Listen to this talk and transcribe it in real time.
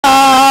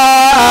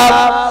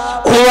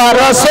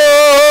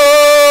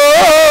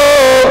রাসূলুল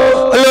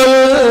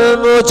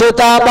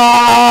মুজতাবা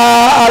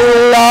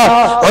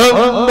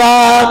আল্লাহুম্মা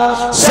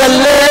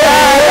সাল্লি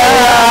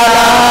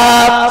আলা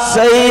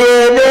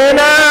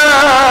সাইয়্যিদিনা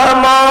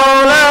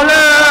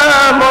মাওলানা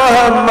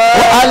মুহাম্মদ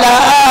ওয়া আলা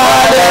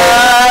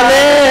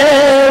আলি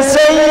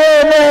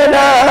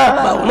সাইয়্যিদিনা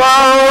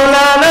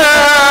মাওলানা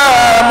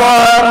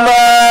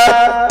মুহাম্মদ।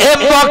 এ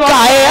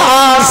মক্কায়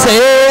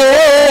আছে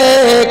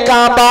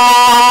কাবা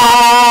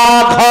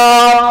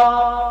ঘর।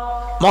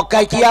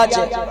 মক্কায় কি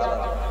আছে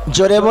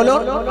জোরে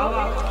বলুন,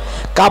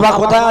 কাবা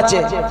কোথায় আছে?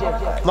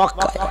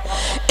 মক্কায়।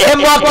 এ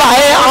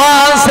মক্কায়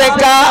আছে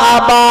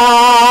কাবা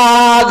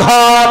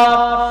ঘর,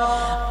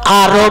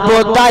 আরব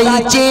তাই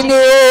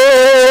চিনে,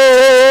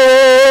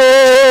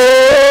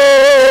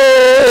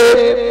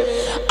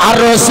 আর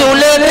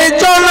রাসূলের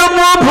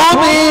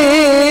জন্মভূমি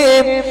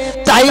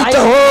তাই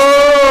তো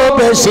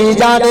বেশি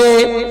জানে।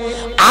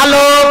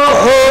 আলোক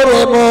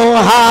হরে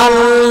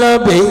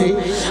মোহাল্লবি,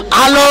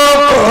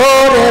 আলোক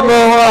হরে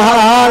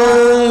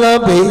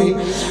মোহাল্লবি,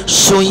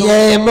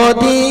 শুয়ে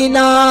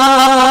মদিনা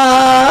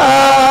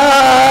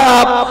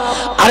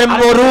আর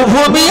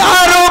মরুভূমি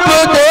আরব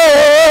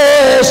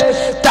দেশ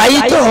তাই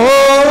তো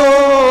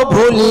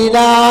ভুলি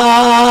না।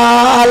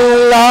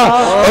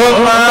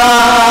 আল্লাহুম্মা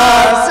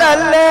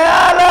সাল্লি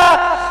আলা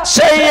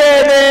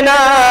সাইয়্যিদিনা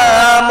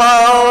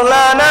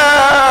মাওলানা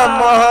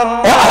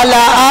মুহাম্মদ ওয়া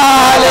আলা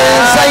আলি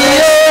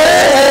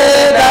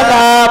সাইয়্যিদিনা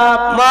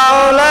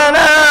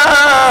মাওলানা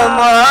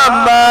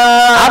মুহাম্মদ।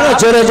 আর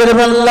জোরে জোরে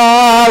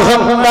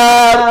আল্লাহুম্মা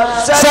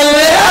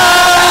সাল্লি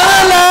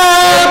আলা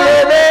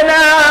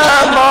সাইয়্যিদিনা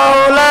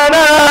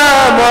মাওলানা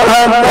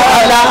মুহাম্মদ ওয়া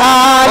আলা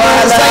আলি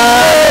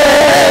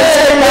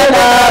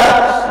সাইয়্যিদিনা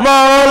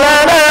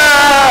মাওলানা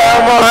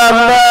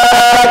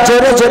মুহাম্মদ।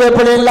 জোরে জোরে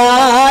বলে লা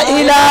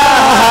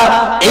ইলাহা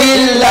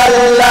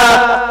ইল্লাল্লাহ,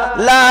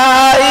 লা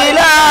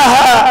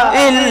ইলাহা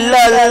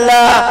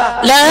ইল্লাল্লাহ,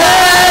 লা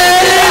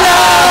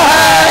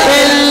ইলাহা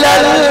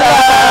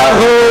ইল্লাল্লাহ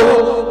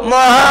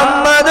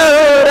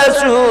মুহাম্মাদুর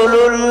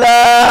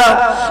রাসূলুল্লাহ।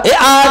 এ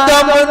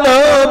আদম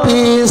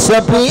নবী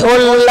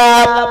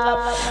সফিউল্লাহ,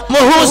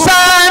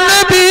 মুসা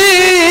নবী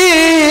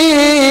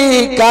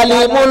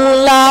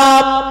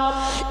কালিমুল্লাহ,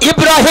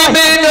 ইব্রাহিম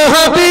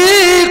নবী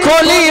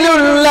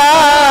খলিলুল্লাহ,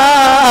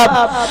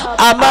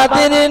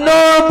 আমাদের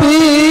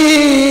নবী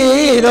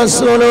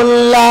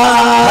রাসূলুল্লাহ।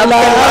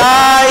 লা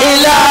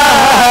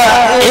ইলাহা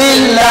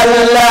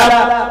ইল্লাল্লাহ,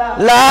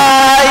 লা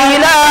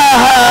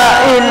ইলাহা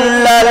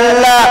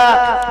ইল্লাল্লাহ,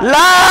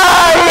 লা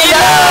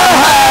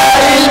ইলাহা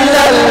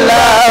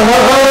ইল্লাল্লাহ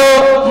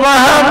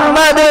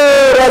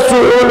মুহাম্মাদুর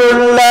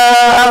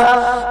রাসূলুল্লাহ।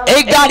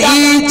 এই গাড়ি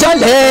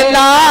চলে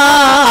না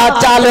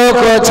চালক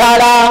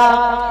ছাড়া,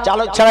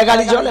 চালক ছাড়া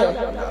গাড়ি চলে?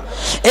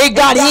 এই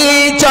গাড়ি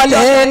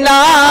চলে না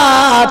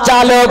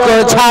চালক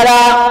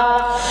ছাড়া,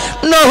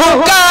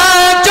 নৌকা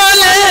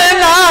চলে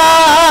না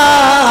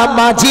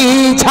মাঝি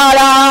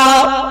ছাড়া,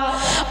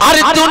 আর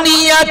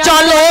দুনিয়া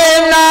চলে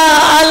না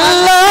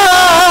আল্লাহ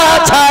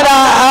ছাড়া,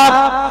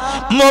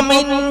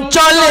 মুমিন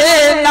চলে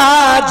না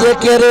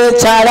জিকির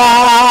ছাড়া।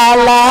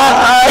 লা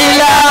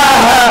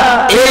ইলাহা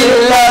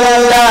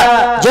ইল্লাল্লাহ,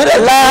 জোরে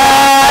লা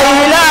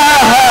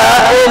ইলাহা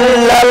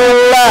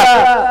ইল্লাল্লাহ,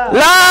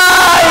 লা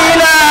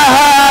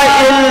ইলাহা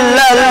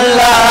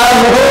ইল্লাল্লাহ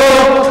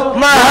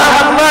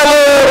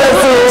মুহাম্মাদুর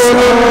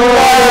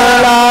রাসূলুল্লাহ।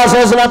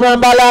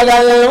 সাল্লাল্লাহু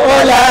বালাগাল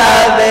উলা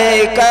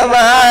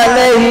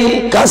বিকামালিহি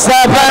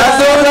কাসাফাত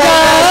দুনিয়া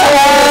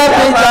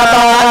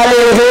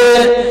বিজামালিহি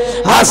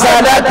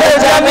হাসানাত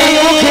জামি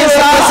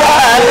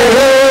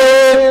খিসালিহি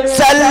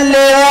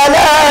সাল্লি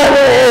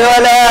আলাইহি ওয়া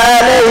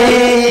আলিহি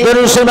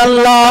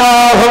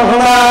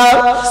বিরসুলিল্লাহুম্মা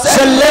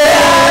সাল্লি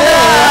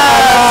আলা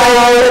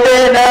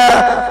সাইয়্যিদিনা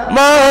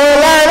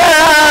মাওলানা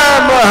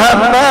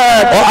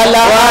মুহাম্মদ ওয়া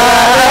আলা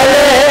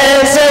আলি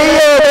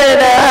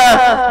সাইয়্যিদিনা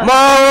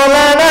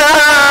মাওলানা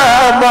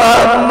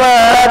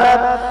মুহাম্মদ।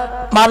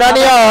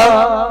 মাননীয়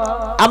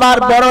আমার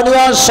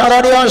বরণীয়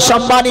স্মরণীয়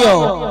সম্মানীয়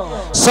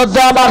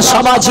শ্রদ্ধা আমার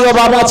সমাজী ও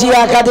বাবাজি,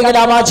 একাধিক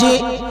নামাজি,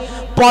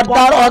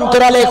 পর্দার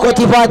অন্তরালে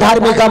কতিপয়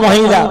ধার্মিকা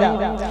মহিলা,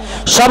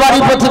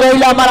 সবারই প্রতি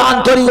রইল আমার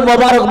আন্তরিক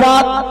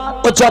মোবারকবাদ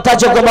ও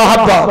যথাযোগ্য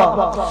মহব্বত।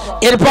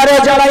 এরপরে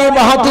যারা এই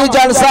মহতী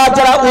জলসা,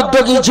 যারা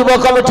উদ্যোগী যুব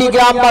কমিটি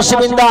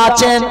গ্রামবাসীবৃন্দ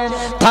আছেন,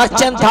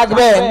 থাকছেন,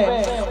 থাকবেন,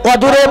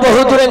 অদূরে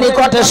বহুদূরে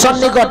নিকটে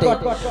সন্নিকটে,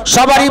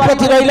 সবারই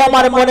প্রতি রইল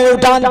আমার মনের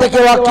উঠান থেকে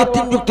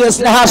অকৃত্রিম যুক্ত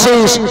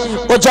স্নেহাশিস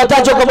ও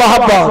যথাযোগ্য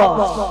মহব্বত।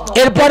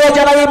 এরপরে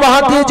যারা এই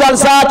মহতী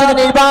জলসা যদি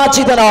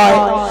নির্বাচিত নয়,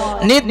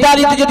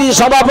 নির্ধারিত যদি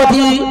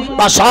সভাপতি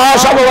বা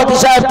সহসভাপতি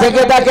সাহেব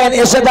থেকে থাকেন,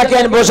 এসে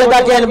থাকেন, বসে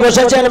থাকেন,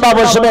 বসেছেন বা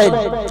বসবেন,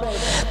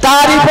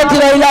 তারই প্রতি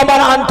রইল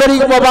আমার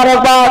আন্তরিক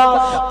মোবারকবাদ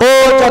ও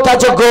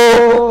যথাযোগ্য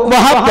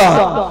মহব্বত।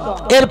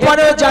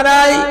 এরপরেও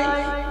জানাই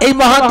এই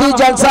মহতী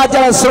জলসা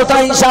যারা শ্রোতা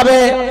হিসাবে,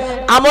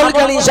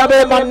 আমলকারী হিসাবে,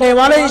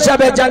 মান্যওয়ালা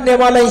হিসাবে,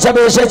 জাননেওয়ালা হিসাবে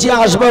এসেছি,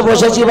 আসবো,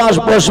 বসেছি,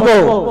 বসবো,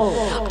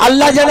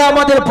 আল্লাহ যেন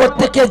আমাদের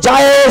প্রত্যেককে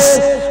জায়েজ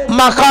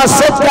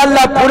মাকাসিদকে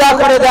আল্লাহ পুরা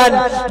করে দেন।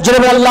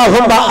 জোরে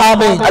আল্লাহুম্মা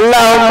আমিন,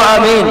 আল্লাহুম্মা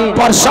আমিন।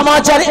 পর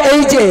সমাচার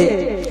এই যে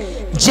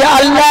যে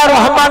আল্লাহ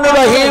রহমান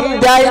রহিম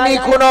দেয়নি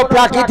কোনো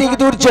প্রাকৃতিক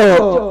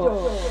দুর্যোগ,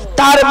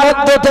 তার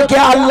মধ্য থেকে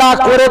আল্লাহ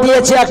করে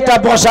দিয়েছে একটা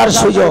বসার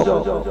সুযোগ।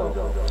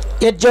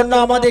 এর জন্য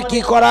আমাদের কি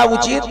করা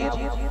উচিত?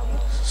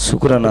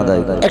 শুকরানা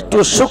আদায় করি, একটু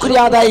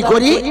শুকরিয়া আদায়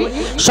করি।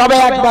 সবাই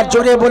একবার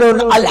জোরে বলুন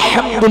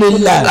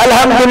আলহামদুলিল্লাহ,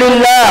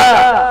 আলহামদুলিল্লাহ।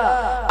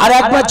 আর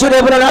একবার জোরে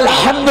বলুন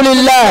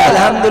আলহামদুলিল্লাহ,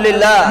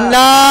 আলহামদুলিল্লাহ।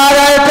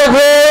 নারায়ে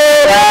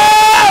তাকবীর,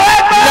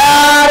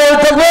 নারায়ে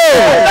তাকবীর।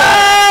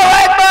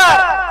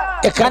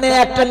 এখানে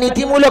একটা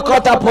নীতিমূলক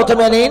কথা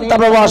প্রথমে নিন,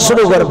 তারপর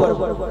শুরু করব।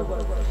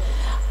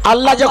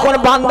 আল্লাহ যখন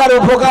বান্দার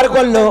উপকার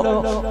করলো,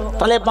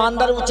 তাহলে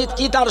বান্দার উচিত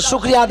কি? তার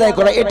শুকরিয়া আদায়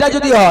করা। এটা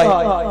যদি হয়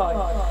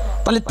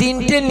তাহলে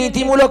তিনটে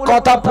নীতিমূলক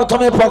কথা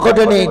প্রথমে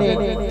পকেটে নিন।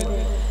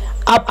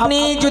 আপনি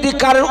যদি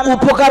কারোর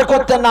উপকার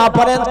করতে না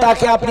পারেন,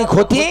 তাকে আপনি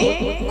ক্ষতি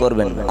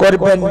করবেন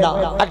না।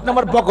 এক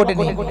নম্বর পকেটে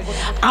নিন।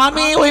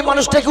 আমি ওই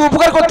মানুষটাকে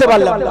উপকার করতে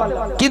পারলাম,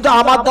 কিন্তু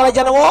আমার দ্বারা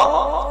যেন ও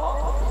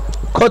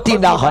ক্ষতি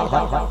না হয়,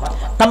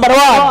 নাম্বার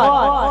ওয়ান।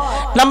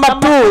 নাম্বার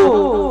টু,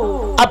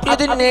 আপনি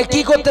যদি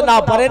নেকি করতে না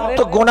পারেন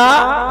তো গুনাহ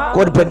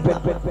করবেন না।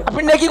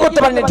 আপনি নেকি করতে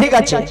পারেন ঠিক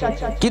আছে,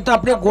 কিন্তু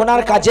আপনি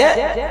গুনার কাজে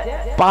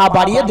পা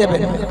বাড়িয়ে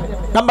দেবেন না,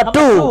 নাম্বার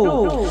টু।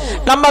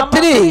 নাম্বার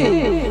থ্রি,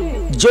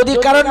 যদি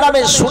কারোর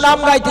নামে সুনাম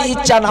গাইতে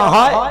ইচ্ছা না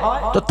হয়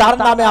তো তার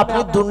নামে আপনি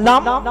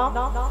দুর্নাম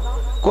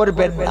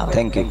করবেন না।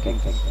 Thank you.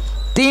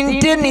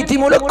 তিনটে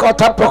নীতিমূলক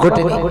কথা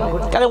প্রকটে নিন,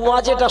 কারণ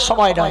ওয়াজ এটা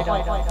সময় নয়।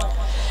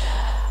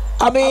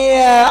 আমি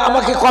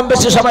আমাকে কম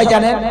বেশি সবাই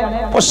জানেন,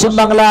 পশ্চিম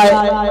বাংলায়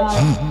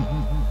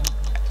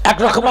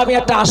একরকম আমি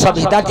একটা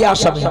আসামি, দাঁড়িয়ে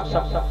আসামি,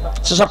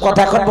 সেসব কথা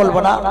এখন বলবো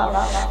না।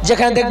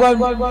 যেখানে দেখবো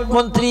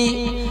মন্ত্রী,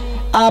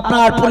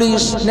 আপনার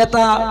পুলিশ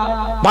নেতা,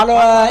 ভালো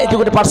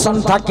এডুকেটেড পার্সন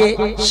থাকে,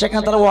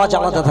 সেখানে তারা ওয়াজ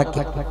আলাদা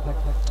থাকে।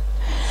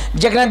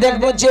 যেখানে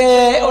দেখবো যে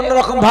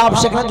অন্যরকম ভাব,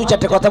 সেখানে দু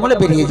চারটে কথা বলে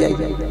বেরিয়ে যায়।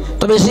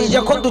 তবে সেই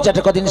যখন দু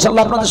চারটে কথা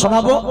ইনশাল্লাহ আপনাদের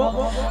শোনাবো।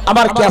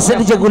 আমার ক্যাসেট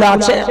যেগুলো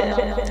আছে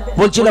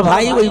বলছিল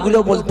ভাই ওইগুলো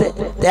বলতে,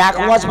 এক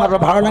ওয়াজ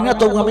বারবার ভালো লাগে না,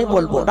 তবু আমি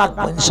বলবো,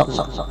 রাখবো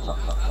ইনশাল্লাহ।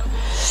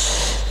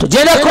 তো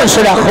যে রাখুন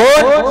সে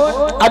রাখুন,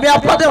 আমি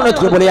আপনাদের অনুরোধ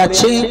করে বলে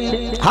যাচ্ছি,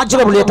 হাত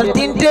জোড়া বলি। তাহলে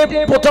তিনটে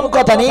প্রথম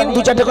কথা নিন, দু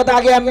চারটে কথা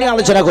আগে আমি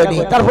আলোচনা করিনি,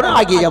 তারপরে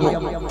এগিয়ে যাব।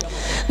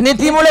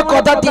 নীতিমূলক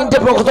কথা তিনটে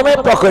প্রথমে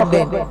পকেট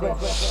নিন।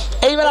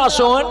 এইবার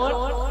আসুন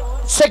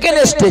সেকেন্ড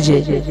স্টেজে।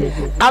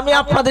 আমি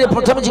আপনাদের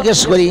প্রথমে জিজ্ঞেস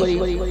করি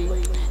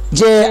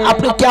যে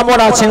আপনি কেমন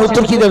আছেন,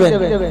 উত্তর কি দেবেন?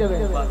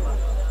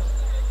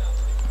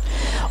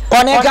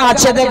 অনেকে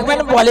আছে দেখবেন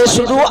বলে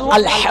শুধু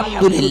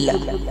আলহামদুলিল্লাহ।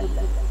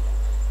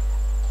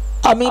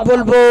 আমি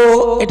বলবো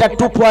এটা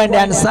 2 পয়েন্ট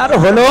অ্যান্সার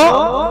হলো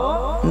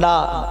না।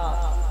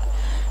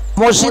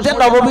 মসজিদে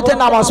নববীতে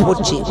নামাজ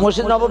পড়ছি।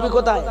 মসজিদ নববী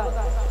কোথায়?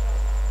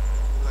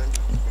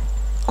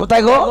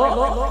 কোথায় গো?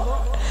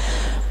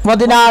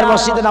 মদিনার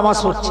মসজিদে নামাজ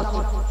পড়ছি।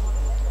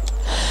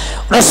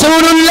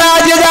 রাসূলুল্লাহ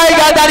যে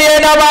জায়গায় দাঁড়িয়ে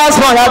নামাজ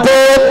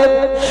পড়াতেন,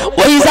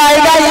 ওই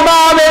জায়গায়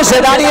ইমাম এসে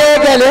দাঁড়িয়ে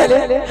গেলেন।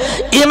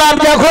 ইমাম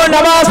যখন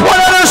নামাজ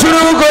পড়ানো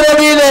শুরু করে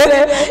দিলেন,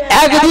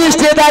 এক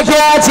দৃষ্টে দেখে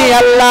আছি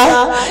আল্লাহ,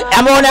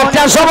 এমন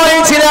একটা সময়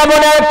ছিল,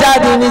 এমন একটা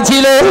দিন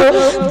ছিল,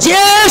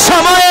 যে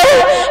সময়ে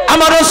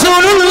আমার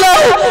রাসূলুল্লাহ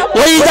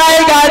ওই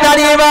জায়গায়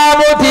দাঁড়িয়ে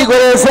ইমামতি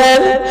করেছেন,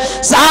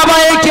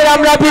 সাহাবায়ে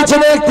কিরামরা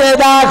পিছনে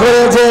ইক্তেদা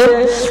করেছে।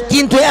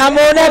 কিন্তু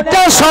এমন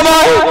একটা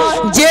সময়,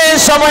 যে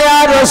সময়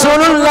আর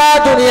রাসূলুল্লাহ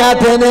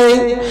দুনিয়াতে নেই,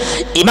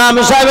 ইমাম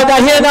সাহেব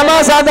দাঁড়িয়ে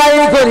নামাজ আদায়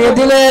করে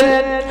দিলেন।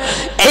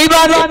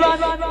 এইবার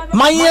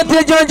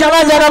মাইয়াতের জন্য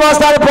জানাজা নামাজ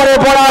তারপরে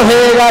পড়া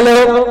হয়ে গেল।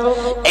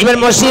 এবার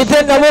মসজিদে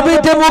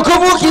নববীতে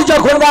মুখোমুখি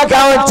যখন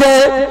দেখা হচ্ছে,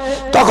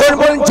 তখন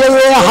বলছে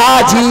এ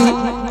হাজি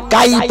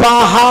কাইফা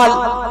হাল,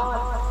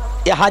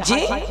 এ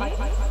হাজি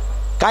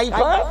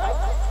কাইফা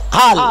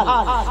হাল।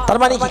 তার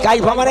মানে কি?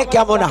 কাইফা মানে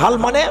কেমন, হাল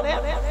মানে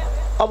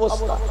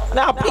অবস্থা,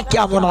 না আপনি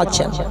কেমন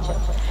আছেন?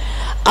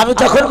 আমি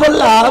তখন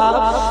বললাম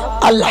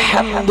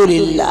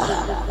আলহামদুলিল্লাহ।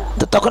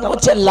 তো তখন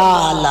বলছে লা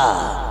লা,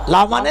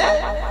 লা মানে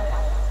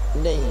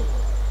নেই।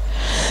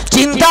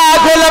 চিন্তা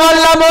করলাম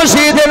আল্লাহ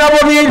মসজিদে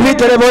নববীর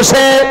ভিতরে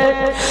বসে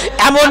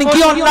এমন কি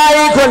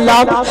অন্যায়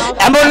করলাম,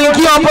 এমন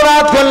কি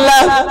অপরাধ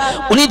করলাম?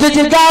 উনি তো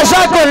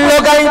জিজ্ঞাসা করলো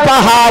কাইফা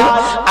হাল,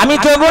 আমি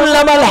তো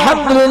বললাম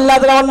আলহামদুলিল্লাহ।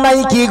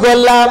 অন্যায় কি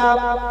করলাম?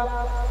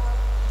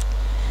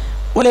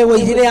 বলে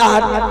ওই দিনে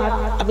আর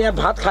আমি আর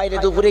ভাত খাই রে,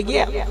 দুপুরে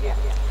গিয়ে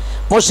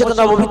মসজিদে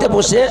নববীতে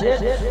বসে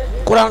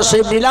কোরআন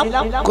শরীফ নিলাম,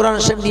 কোরআন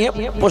শরীফ নিয়ে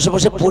বসে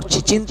বসে পড়ছি,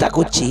 চিন্তা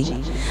করছি।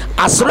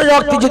 আসলে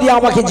ব্যক্তি যদি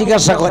আমাকে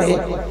জিজ্ঞাসা করে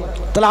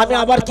তাহলে আমি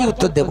আবার কি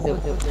উত্তর দেব?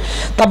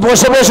 তা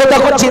বসে বসে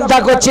তখন চিন্তা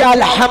করছি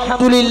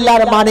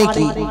আলহামদুলিল্লাহর মানে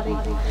কি।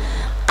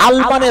 আল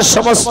মানে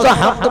সমস্ত,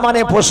 হামদ মানে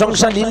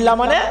প্রশংসা, লিল্লাহ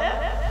মানে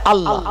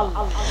আল্লাহ।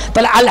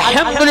 তাহলে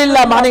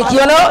আলহামদুলিল্লাহ মানে কি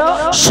হলো?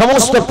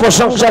 সমস্ত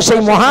প্রশংসা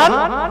সেই মহান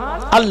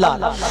আল্লাহ।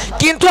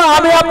 কিন্তু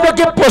আমি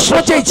আপনাকে প্রশ্ন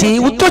চেয়েছি,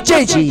 উত্তর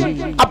চেয়েছি,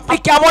 আপনি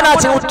কেমন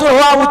আছেন? উত্তর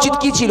হওয়া উচিত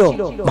কি ছিল?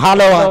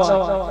 ভালো আছে।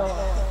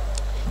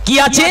 কি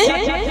আছে?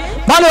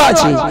 ভালো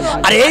আছে।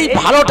 আর এই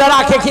ভালোটা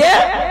রাখে কে?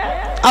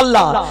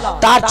 আল্লাহ।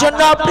 তার জন্য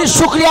আপনি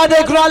শুকরিয়া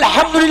আদায় করুন,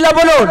 আলহামদুলিল্লাহ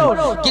বলুন।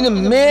 কিন্তু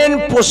মেন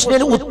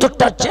প্রশ্নের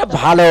উত্তরটা হচ্ছে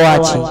ভালো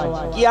আছে।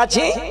 কি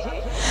আছে?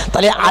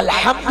 তাহলে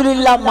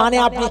আলহামদুলিল্লাহ মানে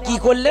আপনি কি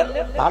করলেন?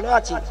 ভালো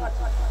আছি।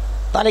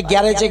 তাহলে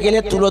গ্যারেজে গেলে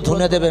তুলো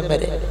ধুনে দেবে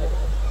মেরে,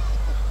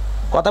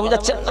 কথা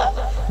বুঝাচ্ছেন না?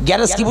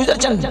 গ্যারেজ কি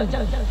বুঝাচ্ছেন?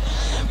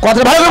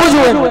 কথা ভালো করে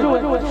বুঝবেন।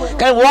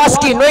 কারণ ওয়াজ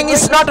কি knowing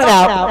is not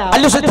enough,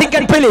 unless you think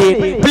and feel it.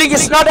 Feeling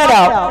is not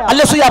enough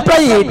unless we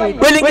apply it.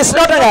 Willing is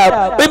not enough,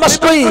 we must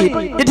do it.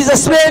 It is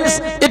experience,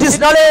 it is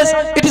knowledge,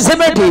 it is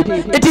humanity,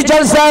 it is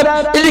jalsha.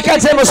 You can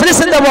say Muslims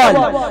in the world,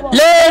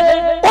 let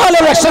all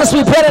our actions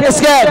be fair and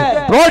square,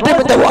 all time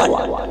in the world.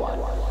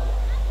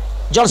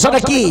 জলসাটা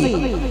কি?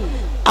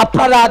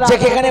 আপনারা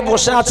আজকে এখানে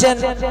বসে আছেন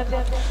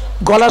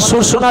গলার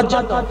সুর শোনার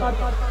জন্য,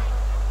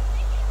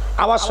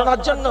 আওয়াজ শোনার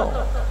জন্য,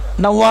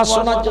 না ওয়াজ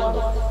শোনার জন্য?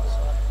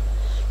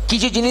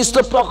 কিছু জিনিস তো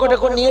পকেটে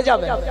করে নিয়ে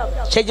যাবে,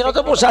 সেই জন্য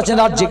তো বসে আছেন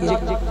রাত জেগে।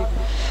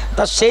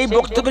 তা সেই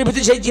বক্তব্যের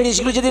ভিতরে সেই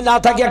জিনিসগুলো যদি না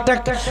থাকে, একটা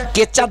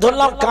কেচ্চা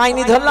ধরলাম,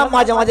 কাহিনী ধরলাম,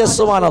 মাঝে মাঝে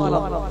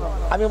সুবহানাল্লাহ,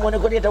 আমি মনে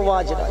করি এটা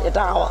ওয়াজ না,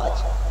 এটা আওয়াজ।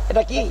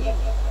 এটা কি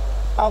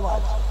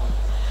আওয়াজ?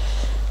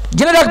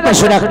 জেনে রাখবে,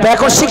 শুনে রাখবে।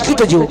 এখন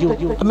শিক্ষিত যুগ,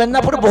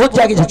 মেদিনীপুরে বহুত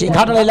জায়গায় এসেছি,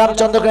 ঘাটাল এলাম,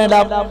 চন্দ্রগ্রাম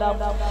এলাম,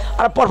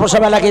 আর পরপর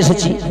সব এলাকায়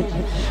এসেছি।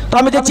 তো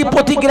আমি দেখছি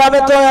প্রতি গ্রামে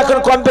তো এখন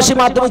কম বেশি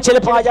মাধ্যমিক ছেলে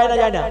পাওয়া যায় না,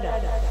 যায় না।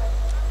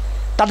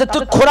 তাদের তো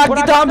খোরাক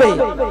দিতে হবে।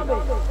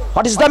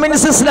 What is the meaning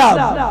Islam?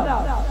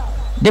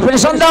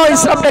 Definition দাও,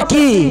 ইসলামটা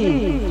কি?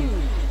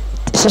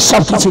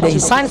 সব কিছু নেই।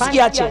 সায়েন্স কি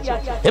আছে?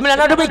 হিউম্যান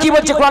অ্যানাটমি কি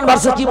বলছে? কোরআন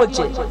ভার্সে কি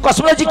বলছে?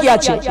 কসমোলজি কি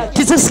আছে?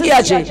 ফিজিক্স কি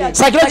আছে?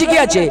 সাইকোলজি কি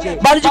আছে?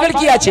 বায়োলজিক্যাল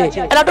কি আছে?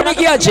 অ্যানাটমি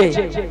কি আছে?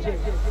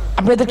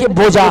 আপনাদেরকে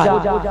বোঝা।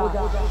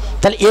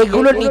 তাহলে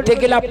এগুলো নিতে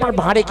গেলে আপনার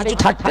ভাঁড়ে কিছু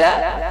থাকতে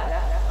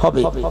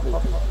হবে,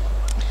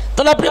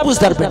 তাহলে আপনি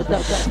বুঝতে পারবেন।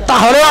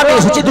 তাহলে আমি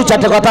এসেছি দু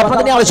চারটে কথা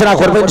আপনাদের নিয়ে আলোচনা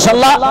করবো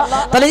ইনশাল্লাহ।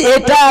 তাহলে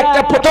এটা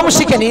একটা প্রথম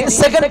শিখে নিন।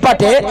 সেকেন্ড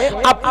পার্টে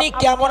আপনি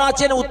কেমন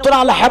আছেন উত্তর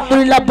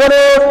আলহামদুলিল্লাহ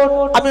বলুন,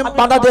 আমি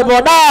বাধা দেব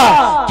না,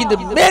 কিন্তু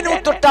মেন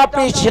উত্তরটা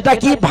আপনি সেটা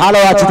কি? ভালো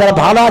আছে। তাহলে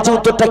ভালো আছে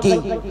উত্তরটা কি?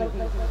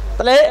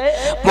 তাহলে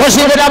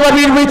মসজিদে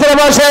নববীর ভিতরে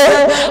বসে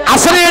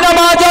আসরের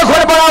নামাজ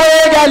যখন পড়া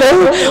হয়ে গেল,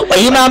 ওই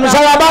ইমাম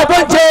সাহেব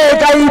বলছে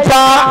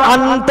কাইফা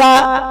আনতা,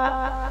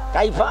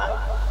 কাইফা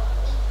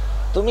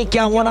তুমি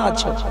কেমন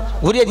আছো,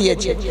 ঘুরিয়ে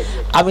দিয়েছে।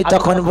 আমি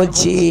তখন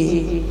বলছি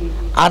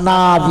আনা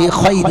বি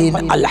খাইরিন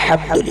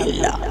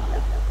আলহামদুলিল্লাহ,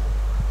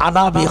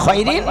 আনা বি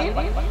খাইরিন,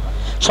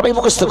 সবাই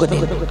মুখস্থ করে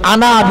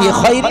আনা বি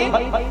খাইরিন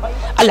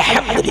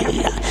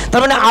আলহামদুলিল্লাহ। তার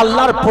মানে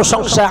আল্লাহর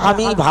প্রশংসা,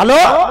 আমি ভালো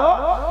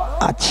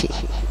আছি।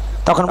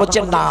 তখন বলছে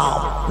নাম,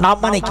 নাম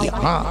মানে কি?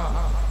 হ্যাঁ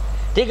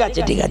ঠিক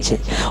আছে, ঠিক আছে,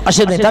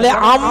 অসুবিধা নেই। তাহলে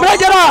আমরা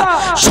যারা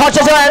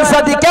সচেতন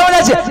অ্যান্সার দিই কেমন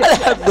আছে?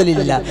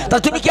 আলহামদুলিল্লাহ।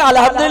 তাহলে তুমি কি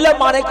আলহামদুলিল্লাহ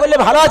মানে করলে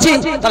ভালো আছি?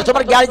 তাহলে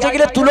তোমার গ্যারেজে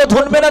গেলে তুলো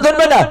ধরবে না,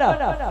 ধরবে না?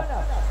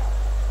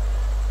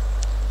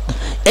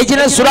 এই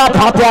জন্য সূরা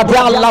ফাতিহাতে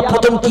আল্লাহ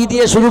প্রথম কি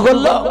দিয়ে শুরু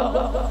করলো?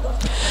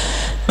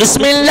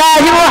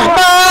 বিসমিল্লাহির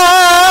রহমানির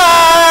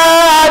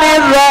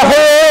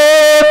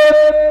রহিম,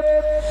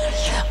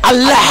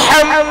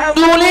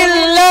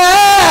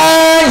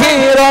 আলহামদুলিল্লাহি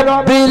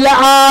রাব্বিল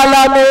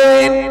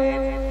আলামিন।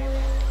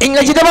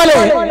 ইংরেজিতে বলে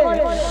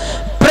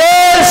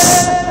praise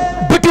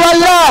B two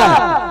Allah,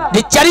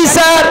 the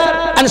চেরিশার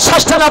and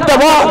সাস্টেনার of the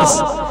world's.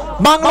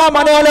 Bangla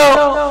মানে হলো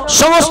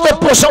সমস্ত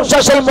প্রশংসা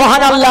সেই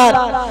মহান আল্লাহর,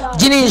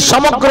 যিনি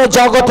সমগ্র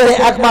জগতের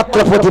একমাত্র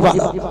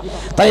প্রতিপালক।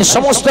 তাই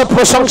সমস্ত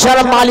প্রশংসার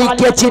মালিক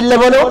কে? চিল্লে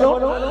বলো।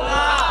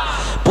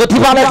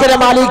 প্রতিপালকের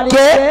মালিক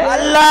কে?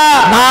 আল্লাহ।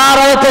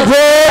 নারায়ে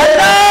তাকবীর,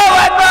 আল্লাহু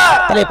আকবার।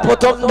 তাহলে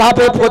প্রথম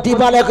ধাপে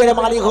প্রতিপালকের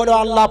মালিক হলো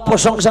আল্লাহ,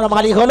 প্রশংসার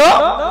মালিক হলো।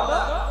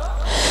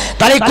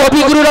 তাই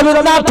কবিগুরু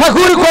রবীন্দ্রনাথ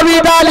ঠাকুর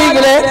কবিতা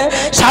লিখলেন,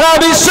 সারা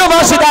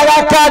বিশ্ববাসী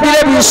ব্যাখ্যা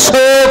দিলে বিশ্ব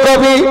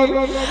কবি।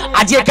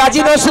 আজকে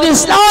কাজী নজরুল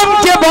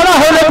ইসলামকে বলা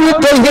হলো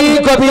বিদ্রোহী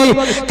কবি।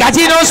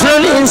 কাজী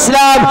নজরুল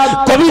ইসলাম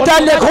কবিতা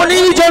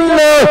লেখনির জন্য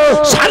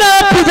সারা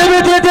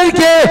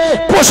পৃথিবীদেরকে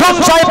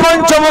প্রশংসায়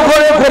পঞ্চমুখ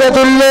করে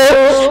তুলল।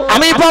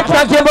 আমি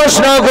আপনাকে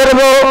প্রশ্ন করব,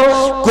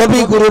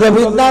 কবিগুরু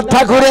রবীন্দ্রনাথ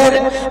ঠাকুরের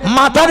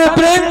মাথার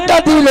ব্রেনটা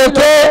দিল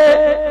কে?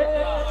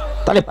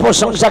 তাহলে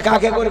প্রশংসা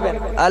কাকে করবেন?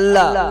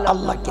 আল্লাহ,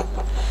 আল্লাহকে।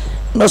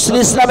 নজরুল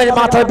ইসলামের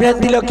মাথায় ব্রেন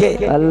দিল কে?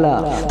 আল্লাহ।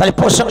 তাহলে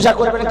প্রশংসা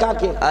করবেন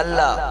কাকে?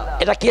 আল্লাহ।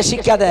 এটা কে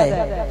শিক্ষা দেয়?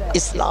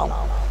 ইসলাম।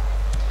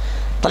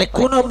 তাহলে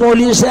কোন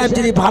মৌলভী সাহেব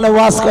যদি ভালো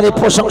ওয়াজ করে,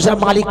 প্রশংসার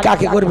মালিক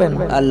কাকে করবেন?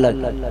 আল্লাহ।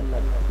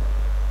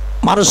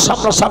 মানুষ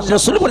সামনাসামনি,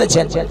 রাসূল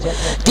বলেছেন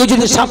কেউ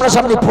যদি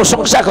সামনাসামনি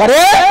প্রশংসা করে,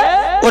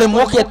 ওর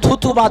মুখে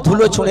থুতু বা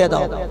ধুলো ছুঁড়ে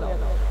দাও।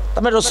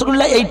 তবে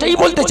রাসূলুল্লাহ এইটাই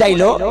বলতে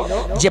চাইলো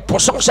যে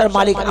প্রশংসার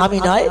মালিক আমি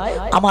নয়,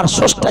 আমার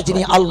স্রষ্টা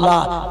যিনি আল্লাহ,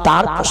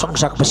 তার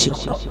প্রশংসা বেশি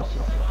করো।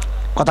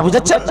 কথা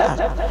বুঝাচ্ছেন না?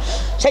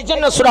 সেই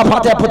জন্য সূরা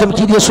ফাতিহা প্রথম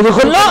কি দিয়ে শুরু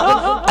করলো?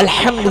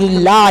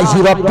 আলহামদুলিল্লাহি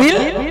রাব্বিল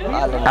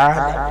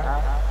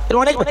আলামিন।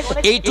 অনেক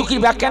এইটুকুর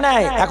ব্যাখ্যা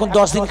নাই, এখন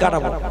 10 দিন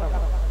কাটাবো,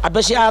 আর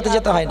বেশি আয়াতে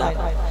যেতে হয় না।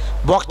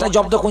 বক্তা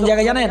জব্দ কোন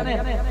জায়গায় জানেন?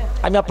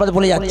 আমি আপনাদের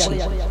বলে যাচ্ছি,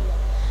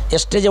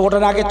 স্টেজে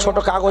ওঠার আগে ছোট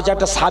কাগজে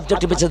একটা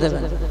সাবজেক্ট বেছে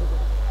দেবেন,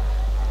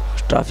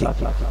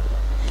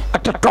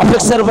 একটা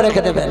টপিক্সের উপরে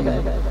রেখে দেবেন।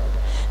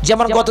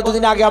 যেমন গত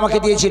দুদিন আগে আমাকে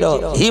দিয়েছিল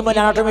হিউম্যান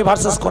অ্যানাটমি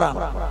ভার্সেস কোরআন।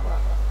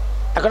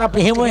 এখন আপনি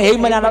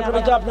হিউম্যান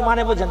অ্যানাটমি তো আপনি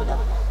মানে বোঝেন না,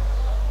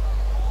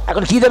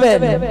 এখন কি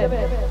দেবেন?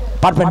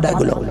 পারবেন না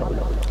এগুলো।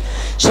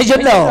 সেই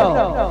জন্য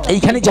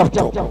এইখানে জব্দ।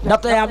 না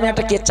তো আমি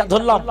একটা কেচ্চা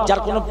ধরলাম যার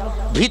কোনো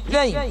ভিত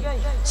নেই,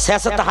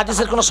 সিয়াসত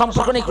হাদিসের কোনো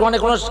সম্পর্ক নেই,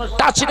 কোরআনের কোনো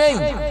টাচ নেই,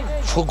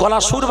 গলা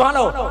সুর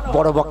ভালো,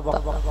 বড় বক্তা।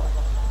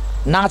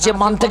 না আছে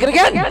মান্তিকের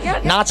জ্ঞান,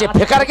 না আছে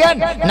ফিকহের জ্ঞান,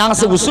 না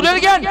আছে উসুলের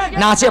জ্ঞান,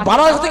 না আছে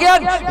বালাগতের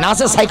জ্ঞান, না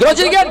আছে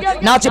সাইকোলজির জ্ঞান,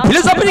 না আছে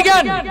ফিলোসফির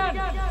জ্ঞান।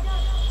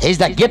 He is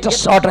the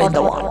greatest order in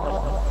the world.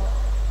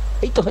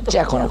 এই তো হচ্ছে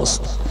এখন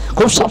অবস্থা।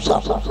 খুব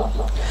সাবধান,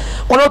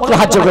 অনুরোধ করে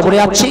হাত জোড় করে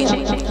যাচ্ছি।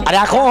 আর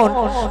এখন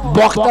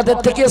বক্তাদের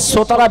থেকে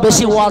শ্রোতারা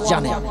বেশি ওয়াজ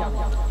জানে।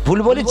 ভুল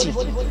বলেছি?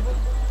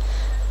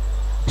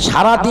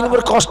 সারা দিন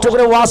ভর কষ্ট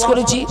করে ওয়াজ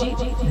করেছি,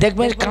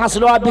 দেখবেন কাঁচ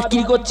লোহা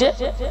বিক্রি করছে,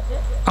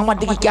 আমার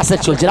দিকে ক্যাসেট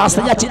চলছে,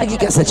 রাস্তায় যাচ্ছি দেখি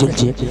ক্যাসেট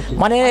চলছে।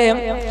 মানে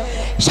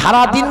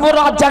সারা দিন ভর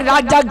রাত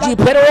জাগছি,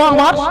 ফেরও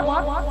আমার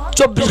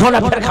 24 ঘন্টা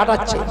ফের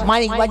খাটাচ্ছে,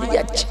 মাইক বাজিয়ে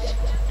যাচ্ছে।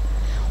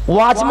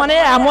 ওয়াজ মানে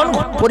এমন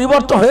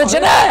পরিবর্তন হয়েছে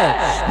না,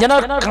 যেন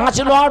কাঁচ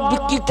লোহার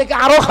বিক্রির থেকে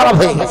আরো খারাপ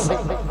হয়ে গেছে,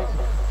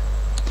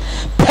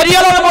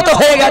 ফেরিয়ালের মতো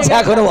হয়ে গেছে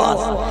এখন ওয়াজ।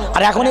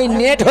 আর এখন এই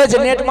নেট হয়েছে,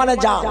 নেট মানে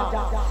জাল,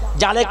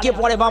 জালে কে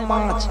পড়ে? বা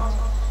মাছ,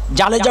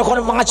 জালে যখন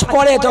মাছ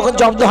পড়ে তখন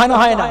জব্দ হয় না,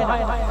 হয় না?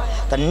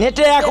 তা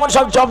নেটে এখন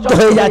সব জব্দ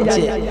হয়ে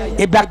যাচ্ছে।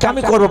 এই ব্যাখ্যা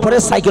আমি করবো পরে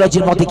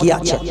সাইকোলজির মধ্যে কি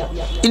আছে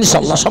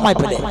ইনশাআল্লাহ সময়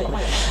পেলে।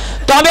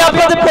 তো আমি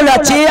আপনাদের বলে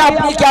যাচ্ছি,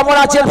 আপনি কেমন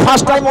আছেন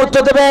ফার্স্ট টাইম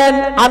উত্তর দেবেন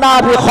আনা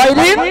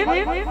বিখাইরিন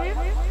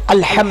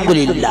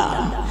আলহামদুলিল্লাহ।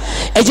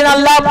 এই জন্য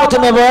আল্লাহ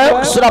প্রথমে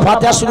সূরা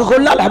ফাতিহা শুরু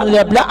করলো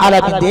আলহামদুলিল্লাহ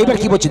আলামিন দিয়ে। এবার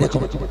কি বলছে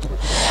দেখুন,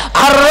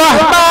 আর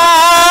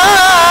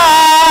রহমানির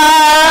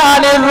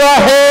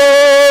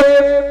রহিম।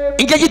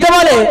 ইংরেজিতে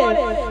বলে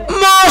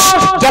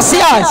most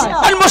gracious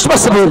and most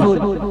merciful.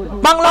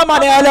 Bangla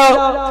মানে হলো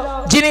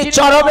যিনি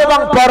চরম এবং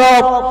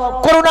পরম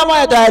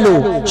করুণাময় দয়ালু।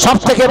 সব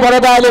থেকে বড়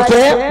দয়ালু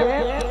কে?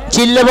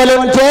 চিল্লে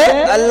বলুন কে?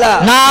 আল্লাহ।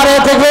 নারে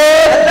থেকে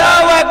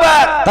আল্লাহু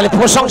আকবার। তাহলে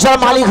প্রশংসার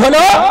মালিক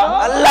হলো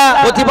আল্লাহ,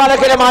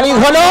 প্রতিপালকের মালিক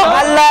হলো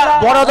আল্লাহ,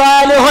 বড়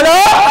দয়ালু হলো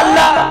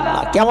আল্লাহ।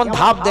 কেমন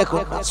ভাব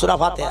দেখুন সূরা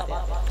ফাতিহা।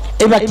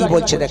 এবার কি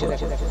বলছে দেখুন,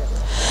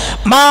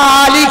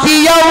 মালিকি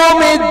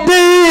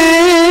ইয়াউমিদ্দিন।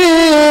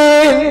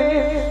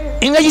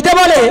 ইংরেজিতে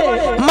বলে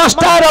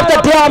master of the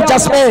day of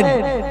judgement.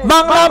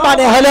 Bangla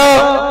মানে হলো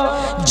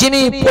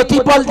যিনি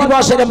প্রতিফল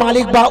দিবসের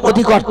মালিক বা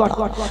অধিকর্তা।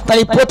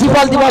 তাহলে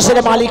প্রতিফল দিবসের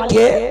মালিক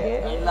কে?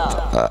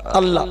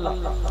 আল্লাহ।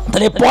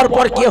 তাহলে পর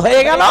পর কে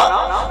হয়ে গেল?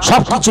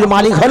 সবকিছুর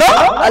মালিক হলো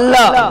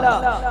আল্লাহ।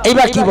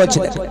 এইবার কি বলছে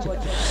দেখুন,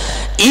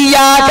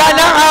 ইয়াকা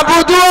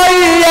না'বুদু ওয়া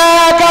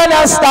ইয়াকা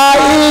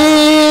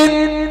নাস্তাঈন।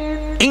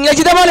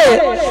 ইংরেজিতে বলে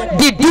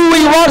দি do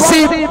we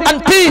worship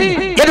until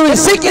we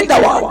sick in the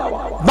world.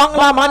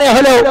 Bangla মানে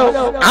হলো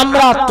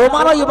আমরা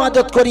তোমারই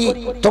ইবাদত করি,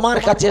 তোমার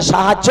কাছে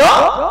সাহায্য।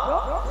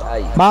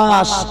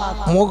 বাস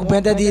মুখ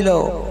বেঁধে দিল।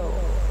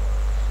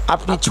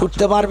 আপনি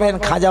ছুটতে পারবেন,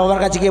 খাজা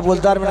বাবার কাছে গিয়ে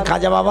বলতে পারবেন,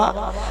 খাজা বাবা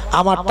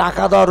আমার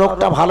টাকা দাও,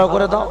 রোগটা ভালো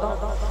করে দাও?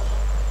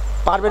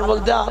 পারবেন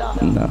বলতে?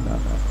 না।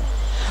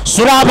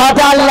 সূরা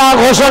ফাতিহা আল্লাহ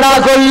ঘোষণা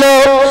করলো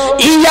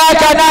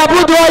ইয়াকা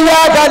না'বুদু ওয়া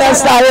ইয়াকা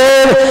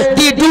নাস্তাঈন,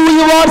 দি do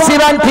you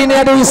worship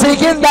and we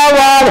sick in the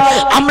world.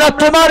 আমরা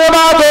তোমার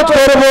ইবাদত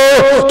করব,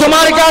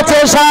 তোমার কাছে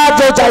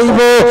সাহায্য চাইব।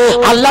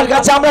 আল্লাহর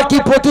কাছে আমরা কি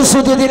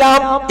প্রতিশ্রুতি দিলাম?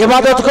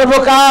 ইবাদত করব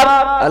কার?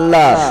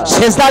 আল্লাহ।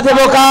 সিজদা দেব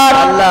কার?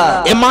 আল্লাহ।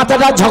 এই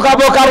মাথাটা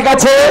ঝোঁকাবো কার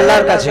কাছে?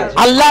 আল্লাহর কাছে।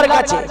 আল্লাহর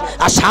কাছে।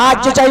 আর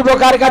সাহায্য চাইব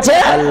কার কাছে?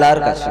 আল্লাহর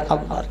কাছে।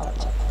 আল্লাহর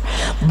কাছে।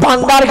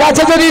 বান্দার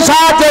কাছে যদি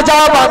সাহায্য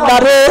চাও,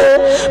 বান্দারে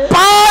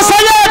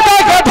 5000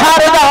 টাকা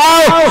ধার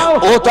দাও,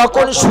 ও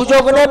তখন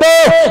সুযোগ নেবে।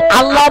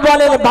 আল্লাহ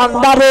বলেন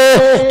বান্দারে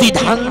তুই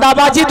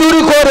ধান্দাবাজি দূর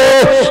করে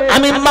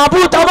আমি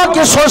মাবুদ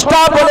আমাকে স্রষ্টা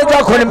বলে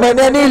যখন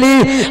মেনে নিলি,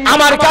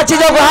 আমার কাছে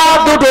যখন হাত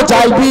দুটো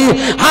চাইবি,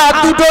 হাত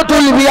দুটো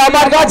তুলবি,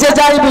 আমার কাছে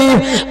চাইবি,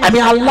 আমি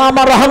আল্লাহ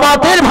আমার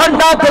রহমতের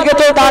ভান্ডার থেকে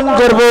তো দান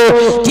করব।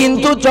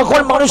 কিন্তু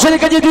যখন মানুষের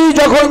কাছে তুই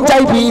যখন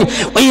চাইবি,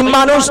 ওই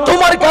মানুষ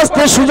তোমার কাছ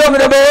থেকে সুযোগ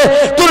নেবে,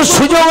 তোর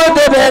সুযোগ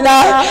দেবে না।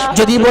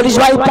 যদি বলিস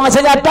ভাই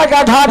 5000 টাকা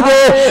ধার দে,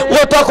 ও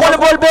তখন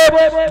বলবে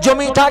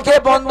জমি থাকে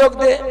বন্ধক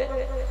দে,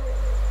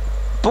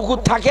 পুকুর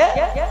থাকে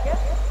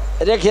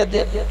রেখে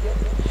দে।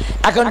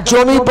 এখন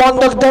জমি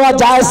বন্ধক দেওয়া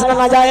জায়েজ না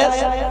না জায়েজ?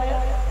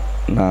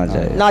 না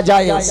জায়েজ। না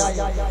জায়েজ।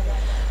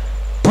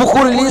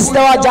 পুকুর লিজ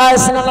দেওয়া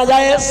জায়েজ না না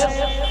জায়েজ?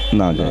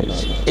 না জায়েজ।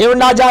 এও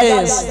না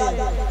জায়েজ।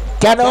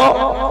 কেন?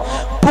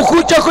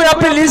 পুকুর যখন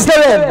আপনি লিজ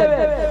দেবেন,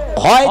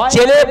 হয়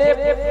জেলে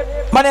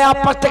মানে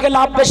আপনার থেকে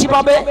লাভ বেশি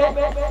পাবে,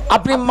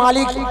 আপনি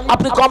মালিক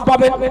আপনি কম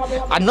পাবেন,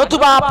 আর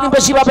নতুবা আপনি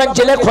বেশি পাবেন,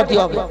 জেলে ক্ষতি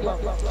হবে।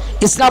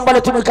 ইসলাম বলে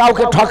তুমি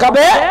কাউকে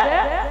ঠকাবে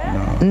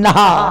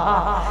না।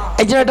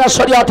 এই জন্য এটা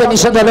শরীয়তে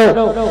নিষেধ হলো।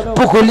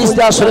 পুকুর লিজ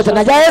দেওয়া শরীয়তে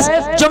নাজায়েজ,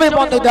 জমি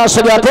বন্ধক দেওয়া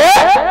শরীয়তে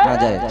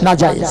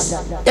নাজায়েজ।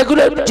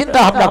 এগুলো চিন্তা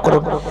ভাবনা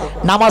করুন।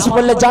 নামাজ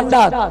পড়লে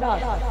জান্নাত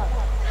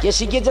কে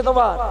শিখিয়েছে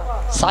তোমার?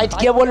 সাইড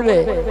কে বলবে?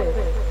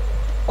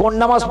 কোন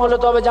নামাজ পড়লে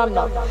তবে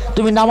জান্নাত?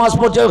 তুমি নামাজ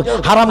পড়ছো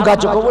হারাম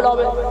খাচ্ছো, কবুল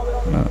হবে?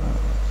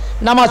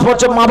 নামাজ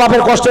পড়ছো মা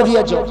বাপের কষ্ট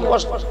দিয়েছো,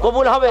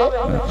 কবুল হবে?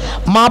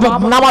 মা বাপ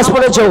নামাজ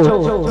পড়েছো,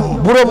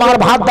 বুড়ো মার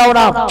ভাত দাও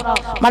না,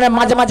 মানে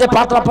মাঝে মাঝে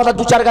পাতলা পাতা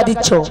 2-4 গা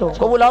দিচ্ছ,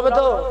 কবুল হবে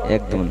তো?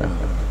 একদম না।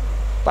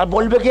 আর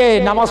বলবে কে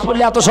নামাজ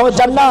পড়লে এত সহজ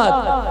জান্নাত?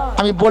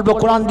 আমি বলবো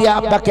কোরআন দিয়ে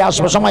আপনাকে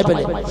আসবো সময়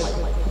পেলে।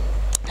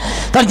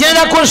 তার জেনে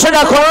রাখুন,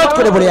 সেটা খরচ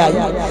করে বলে আয়।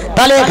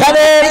 তাহলে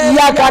এখানে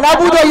ইয়াকা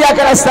নাবুদু ওয়া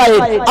ইয়াকা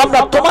নাস্তাইন, আমরা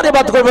তোমার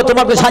ইবাদত করব,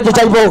 তোমাকে সাহায্য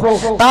চাইবো।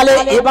 তাহলে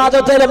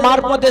ইবাদতের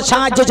মারফতে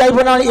সাহায্য চাইবো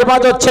না,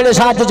 ইবাদত ছেড়ে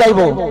সাহায্য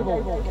চাইবো?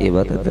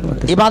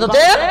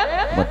 ইবাদতের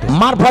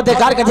মারফতে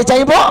কার কাছে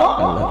চাইবো?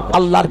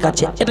 আল্লাহর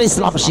কাছে। এটা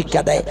ইসলাম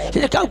শিক্ষা দেয়।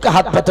 সেটা কাউকে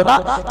হাত পেতো না,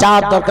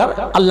 চাওয়ার দরকার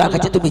আল্লাহর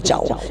কাছে তুমি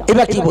চাও।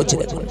 এবার কি বলছে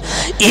দেখুন,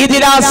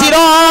 ইহদিনা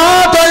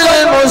সিরাতাল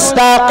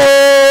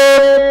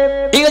মুস্তাকিম,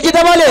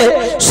 ইংরেজিতে বলে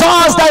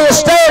সহজ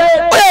স্টেপ।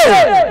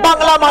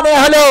 বাংলা মানে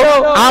হলো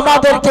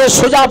আমাদেরকে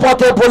সোজা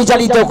পথে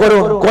পরিচালিত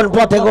করুন। কোন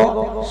পথে গো?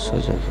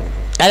 সোজা।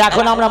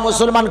 এখন আমরা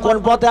মুসলমান কোন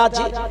পথে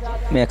আছি?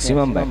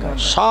 ম্যাক্সিমাম বেকার,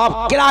 সব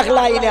ক্রাক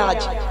লাইনে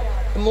আছে।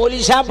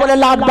 মৌলী সাহেব বলে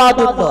লাট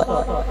বাহাদুর নয়,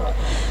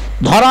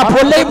 ধরা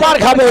পড়লেই মার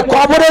খাবে,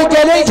 কবরে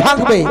গেলেই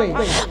ঝাঁকবে।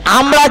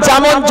 আমরা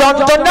যেমন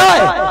যন্ত্র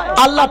নয়,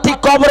 আল্লাহ ঠিক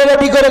কবরে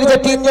রেডি করে রেখেছে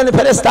তিনজন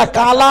ফেরেশতা,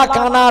 কালা,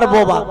 কানা আর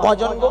বোবা।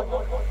 কজন গো?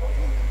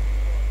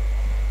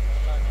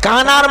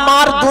 কানার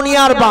মার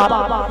দুনিয়ার বাপ,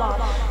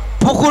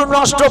 পুকুর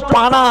নষ্ট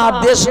পানা,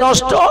 দেশ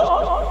নষ্ট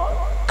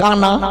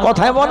কানা,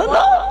 কথায় বলে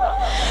না?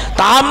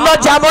 তা আমরা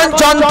যেমন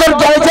যন্ত্র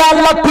গ্যারেজে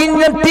আল্লাহ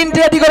তিনটে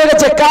রেডি করে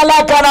গেছে, কালা,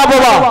 কানা,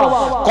 বোবা।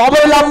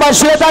 কবর লম্বা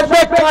শুয়ে থাকবে,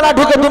 কানা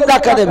ঢুকে দুম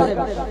ধাক্কা দেবে।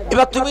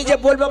 এবার তুমি যে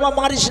বলবে মা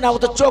মারিস না, ও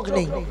তো চোখ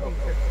নেই,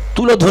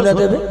 তুলে ধরে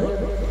দেবে।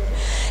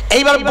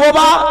 এইবার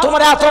বোবা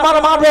তোমার এত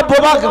মারবে,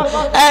 বোবা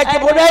কে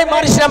বলবে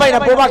মারিস না ভাই না,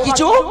 বোবা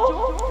কিছু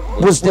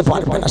বুঝতে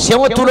পারবে না,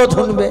 সেও তুলো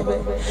ধরবে।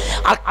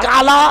 আর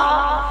কালা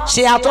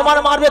সে এত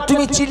মারবে,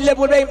 তুমি চিল্লে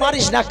বলবে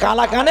মারিস না,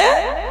 কালা কানে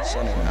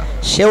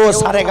সেও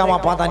সারে গামা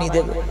পাদানি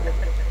দেবে।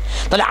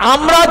 তাহলে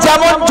আমরা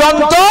যেমন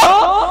যন্ত্র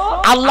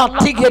আল্লাহ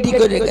ঠিক রেডি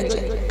করে গেছে।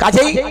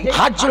 কাজেই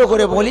হাত জোড়ো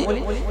করে বলি,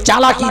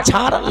 চালাকি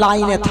ছাড়,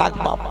 লাইনে থাক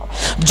বাবা।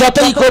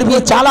 যতই করবি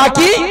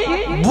চালাকি,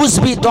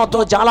 বুঝবি তত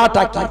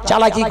জ্বালাটা কি।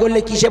 চালাকি করলে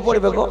কিসে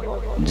পড়বে গো?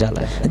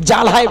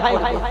 জ্বালায়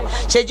পড়বে।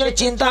 সেই জন্য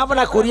চিন্তা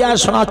ভাবনা করি, আর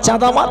শোনার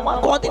চাঁদ আমার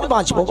কদিন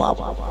বাঁচবো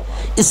বাবা,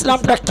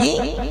 ইসলামটা কি,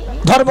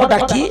 ধর্মটা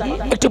কি,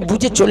 একটু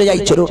বুঝে চলে যাই।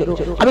 চলো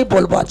আমি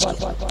বলবো আজকে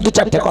দু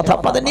চারটে কথা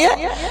আপনাদের নিয়ে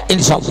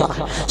ইনশাআল্লাহ।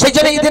 সেই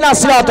জন্য ইহদিনা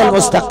সিরাতাল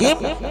মুস্তাকিম,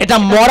 এটা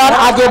মরার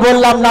আগে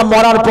বললাম না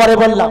মরার পরে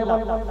বললাম?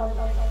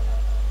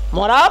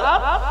 মরার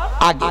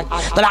আগে।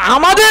 তাহলে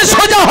আমাদের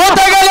সোজা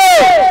হতে গেলে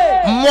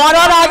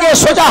মরার আগে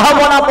সোজা হব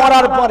না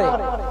মরার পরে?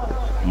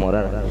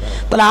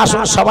 তাহলে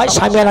আসুন সবাই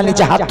সামিয়ানা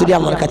নিচে হাত তুলি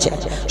আল্লাহর কাছে,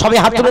 সবাই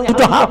হাত তুলেন,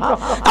 দুটো হাত।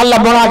 আল্লাহ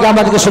মরার আগে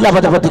আমাদেরকে সোজা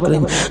পথে প্রতীক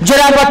করুন।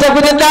 জোরে একবার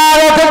তাকবীর দিন,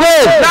 নারে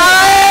তাকবীর,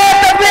 নারে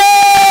তাকবীর।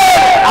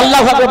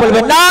 আল্লাহু আকবার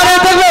বলবেন, নারে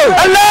তাকবীর,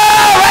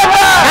 আল্লাহু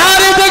আকবার,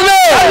 নারে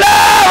তাকবীর,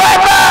 আল্লাহু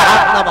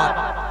আকবার।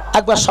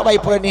 একবার সবাই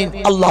পড়ে নিন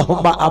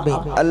আল্লাহুম্মা আমিন।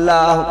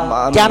 আল্লাহুম্মা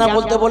আমিন। কেন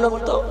বলতে বলুন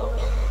তো?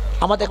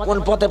 আমাদের কোন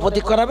পথে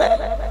প্রতীক করাবে?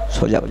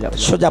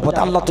 সোজা পথে।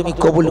 আল্লাহ তুমি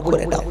কবুল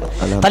করে নাও।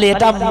 তাহলে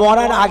এটা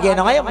মরার আগে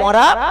নয়,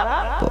 মরার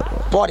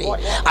পরে।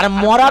 আর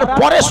মরার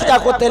পরে সোজা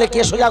করতে হলে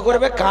কে সোজা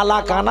করবে? কালা,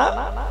 কানা,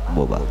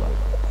 বোবা।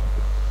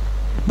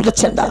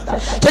 বুঝছেন না?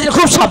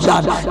 খুব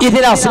সাবধান।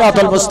 ইহদিনা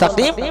সিরাতাল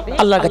মুস্তাকিম,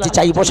 আল্লাহর কাছে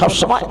চাইবো সব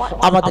সময়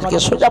আমাদেরকে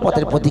সোজা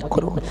পথের প্রতীক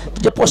করুন।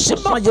 যে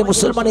পশ্চিমবঙ্গে যে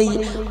মুসলমান এই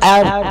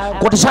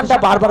কোটেশনটা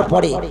বারবার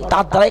পড়ে,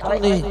 তার দ্বারাই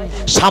কোনো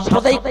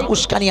সাম্প্রদায়িক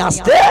উস্কানি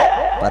আসতে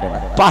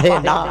পারে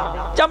না,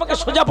 যে আমাকে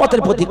সোজা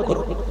পথের প্রতীক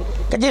করুন।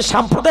 যে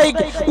সাম্প্রদায়িক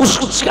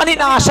উস্কানি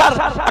না আসার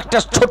একটা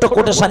ছোট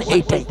কোটেশন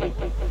এইটাই,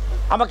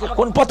 আমাকে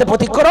কোন পথে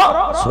প্রতীক করো?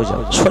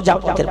 সোজা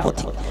পথের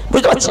প্রতীক।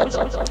 বুঝতে পারছেন?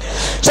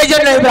 সেই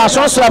জন্য এবার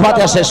আসুন সূরা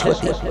ফাতিহা শেষ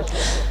করতে।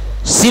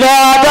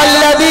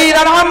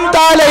 সিরাতাল্লাযীনা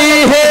আন'আমতা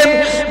আলাইহিম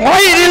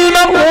গায়রিল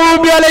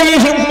মাগদুবি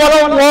আলাইহিম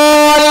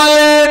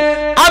ওয়ালাদ-দাল্লিন।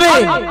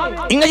 আমিন।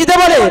 ইংরেজিতে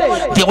বলে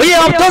যে we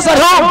have chosen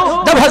whom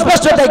the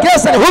husband of the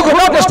grace and who could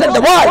not understand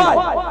the word।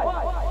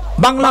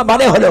 Bangla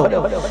মানে হলো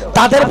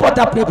তাদের পথে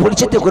আপনি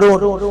পরিচিত করুন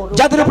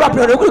যাদের উপর আপনি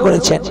অনুগ্রহ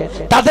করেছেন,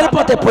 তাদের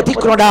পথে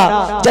প্রতিক্রমণা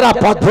যারা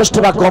পথভ্রষ্ট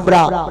বা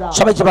গোমরা।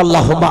 সবাই বলুন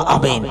আল্লাহুম্মা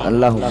আমিন।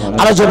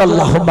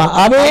 আল্লাহুম্মা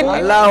আমিন,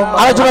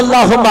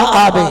 আল্লাহুম্মা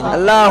আমিন।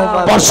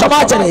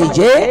 সমাজের এই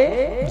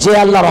যে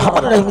আল্লাহ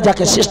রহমান রহিম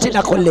যাকে সৃষ্টি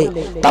না করলে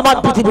তাম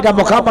পৃথিবীটা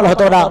মোকাম্মল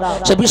হতো না,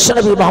 সে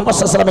বিশ্বনবী মুহাম্মদ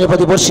সাল্লাল্লাহু আলাইহি ওয়াসাল্লামের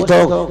প্রতি বর্ষিত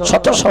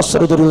শত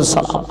সহস্র দরুদ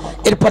সালাম।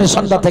 এরপরে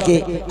সন্ধ্যা থেকে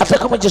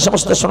এতক্ষণ যে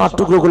সমস্ত সোনার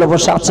টুকরোগুলো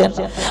বসে আছেন,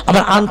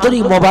 আমার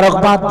আন্তরিক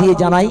মোবারকবাদ দিয়ে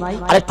জানাই,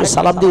 আরেকটু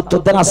সালাম দিয়ে উত্তর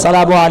দেন।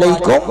 আসসালামু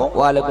আলাইকুম।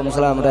 ওয়া আলাইকুম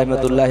আসসালাম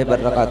রাহমাতুল্লাহি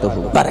বারাকাতুহু।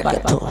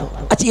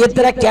 আচ্ছা, এর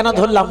দ্বারা কেন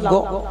ধরলাম গো?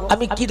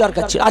 আমি কি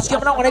দরকার ছিল? আজকে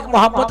আমরা অনেক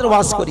মহব্বতের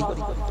ওয়াজ করি,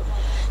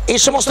 এই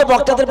সমস্ত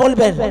বক্তাদের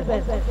বলবেন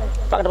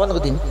বন্ধ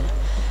করে দিন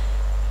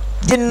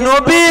যে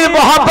নবীর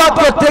মহব্বত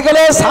করতে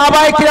গেলে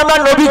সাহাবায়ে কিরামরা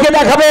নবীকে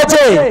দেখা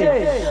পেয়েছে,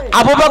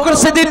 আবু বকর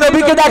সিদ্দিক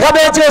নবীকে দেখা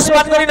পেয়েছে,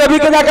 ওসমান গনি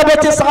নবীকে দেখা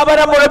পেয়েছে,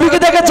 সাহাবারা নবীকে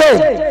দেখেছে,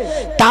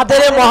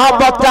 তাদের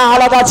মহব্বতটা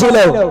আলাদা ছিল।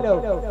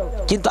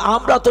 কিন্তু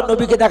আমরা তো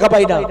নবীকে দেখা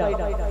পাই না,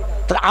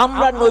 তাহলে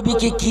আমরা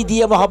নবীকে কি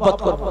দিয়ে মহব্বত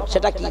করব?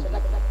 সেটা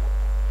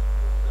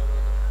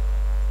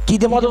কি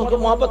দিয়ে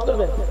মহব্বত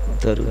করবেন?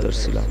 দরুদ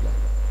সালাম।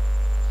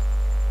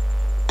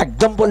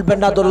 একদম বলবেন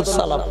না দরুদ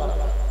সালাম,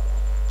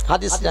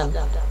 হাদিস না।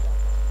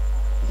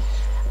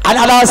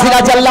 عن انس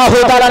رضي الله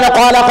تعالى عنه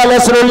قال قال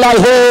رسول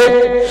الله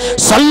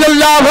صلى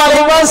الله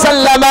عليه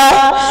وسلم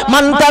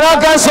من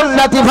ترك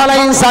سنتي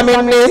فليس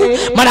مني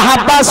من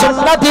حب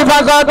سنتي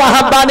فقد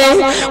حبني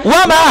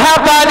وما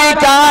حبني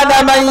كان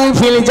معي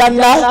في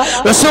الجنة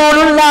رسول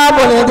الله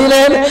বলে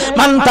দিলেন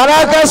মান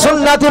তারাকা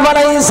সুন্নতি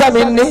ফালাইসা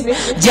মিন্নি,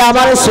 যে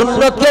আমার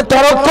সুন্নতকে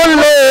তরক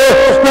করলো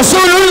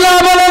রাসূলুল্লাহ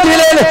বলে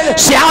দিলেন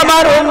সে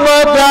আমার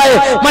উম্মত নয়।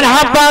 মান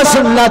হাব্বা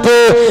সুন্নতি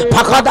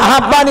ফাকাদ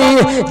হাব্বানি,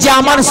 যে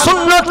আমার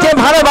সুন্নতকে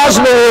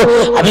ভালোবাসলো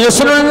আমি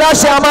রাসূলুল্লাহ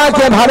সে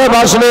আমাকে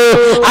ভালোবাসলো,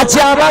 আজ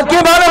আমাকে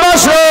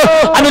ভালোবাসলো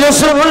আমি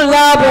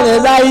রাসূলুল্লাহ বলে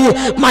যাই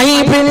মাহি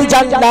ফিল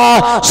জান্নাহ,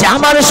 সে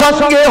আমার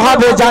সঙ্গে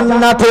হবে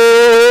জান্নাতে।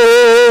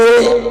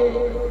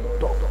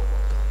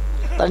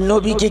 তার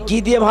নবীকে কি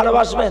দিয়ে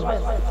ভালোবাসবেন?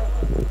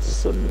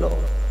 সুন্নাত।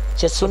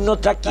 সে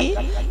সুন্নতটা কি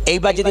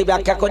এইবার যদি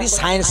ব্যাখ্যা করি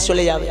সায়েন্স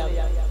চলে যাবে।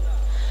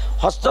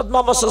 হযরত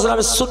মুহাম্মদ সাল্লাল্লাহু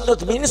আলাইহি ওয়াসাল্লামের সুন্নত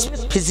মিন্স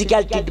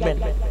ফিজিক্যাল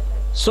ট্রিটমেন্ট।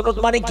 সুন্নত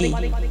মানে কি?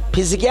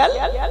 Physical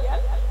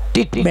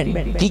treatment.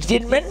 কি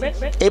ট্রিটমেন্ট?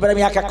 এবার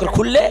আমি এক এক করে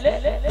খুললে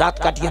রাত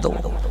কাটিয়ে দেবো।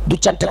 দু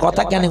চারটে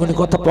কথা জ্ঞানীগুণী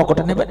কথা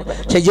পকেটে নেবেন,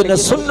 সেই জন্য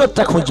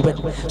সুন্নতটা খুঁজবেন।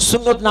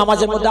 সুন্নত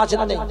নামাজের মধ্যে আছে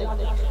না নেই?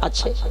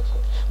 আছে।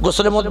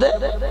 গোসলের মধ্যে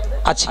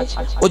আছে,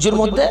 ওযুর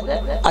মধ্যে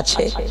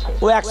আছে,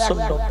 ও এক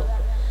সুন্নত।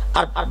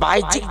 আর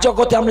বাহ্যিক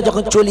জগতে আমরা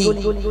যখন চলি,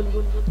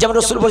 যেমন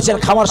রাসূল বলেছেন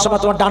খাওয়ার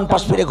সময় তোমার ডান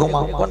পাশ ফিরে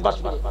ঘুমাও। কোন পাশ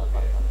ফিরে?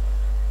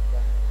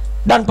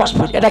 ডান পাশ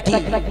ফিরে। এটা কি?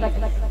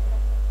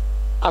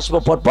 আসবো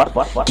পরপর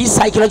কি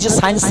সাইকোলজি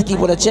সায়েন্স কি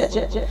বলেছে।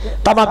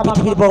 তামাম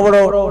পৃথিবীর বড় বড়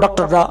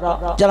ডক্টররা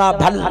যারা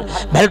ভ্যালু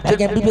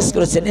থেকে এমবিবিএস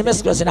করেছেন, এমএস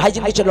করেছেন,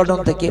 হাইজিন করেছেন লন্ডন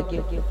থেকে,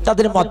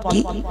 তাদের মত কি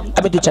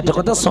আমি দু চারটে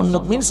কথা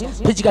সুন্নাত মিন্স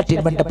ফিজিক্যাল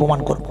ট্রিটমেন্টটা প্রমাণ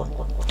করব।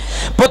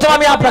 প্রথমে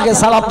আমি আপনাকে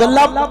সালাম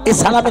দিলাম, এই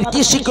সালামের কি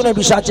শিক্ষণীয়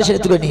বিষয় আছে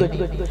সেটা তুলে নিন।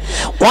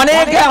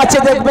 অনেকে আছে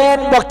দেখবেন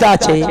বক্তা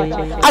আছে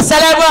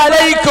আসসালামু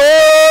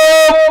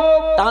আলাইকুম,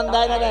 টান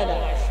দেয় না, দেয় না,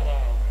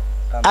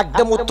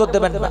 একদম উত্তর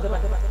দেবেন না।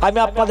 আমি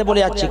আপনাদের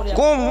বলে যাচ্ছি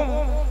কুম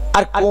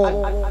আর কুম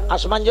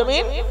আসমান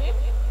জমিন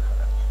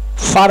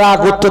ফারাক,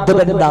 উত্তর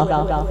দেবেন না।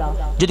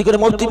 যদি কোনো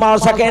মুফতি মানুষ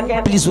থাকেন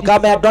please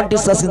come here, don't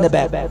discuss in the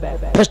back,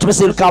 face to face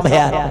will come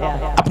here,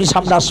 আপনি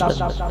সামনে আসবেন,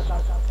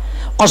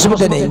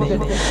 অসুবিধা নেই।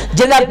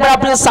 যে একবার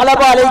আপনি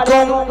সালামু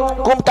আলাইকুম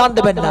কুম টান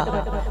দেবেন না।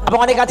 এবং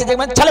অনেক আছে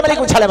দেখবেন সালাম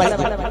আলাইকুম সালাম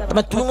আলাইকুম,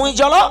 তবে তুমিই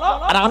জ্বলো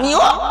আর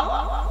আমিও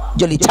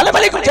জ্বলি, সালাম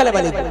আলাইকুম সালাম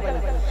আলাইকুম।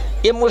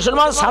 এই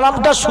মুসলমান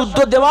সালামটা শুদ্ধ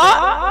দেওয়া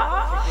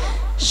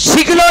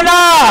শিখলো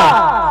না,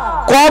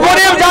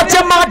 কবরে যাচ্ছে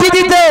মাটি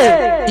দিতে,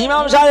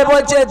 ইমাম সাহেব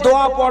বলছে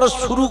দোয়া পড়া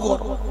শুরু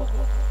করো,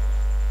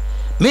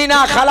 মিনা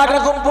খালাক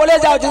রকম বলে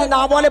যাও, যদি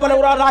না বলে বলে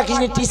ওরা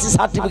রাখিনি টিসি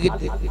সার্টিফিকেট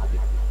দিয়ে।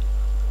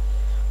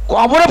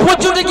 কবরে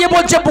পর্যন্ত গিয়ে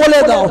বলছে বলে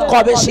দাও,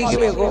 কবে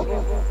শিখবে গো,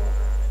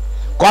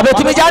 কবে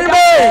তুমি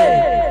জানবে?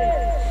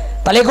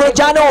 তাহলে এগুলো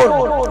জানো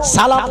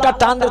সালামটা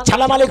টান,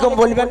 সালাম আলাইকুম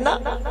বলবেন না,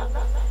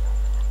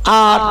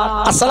 আর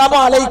আসসালামু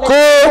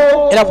আলাইকুম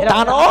এরকম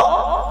টানও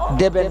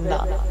দেবেন না।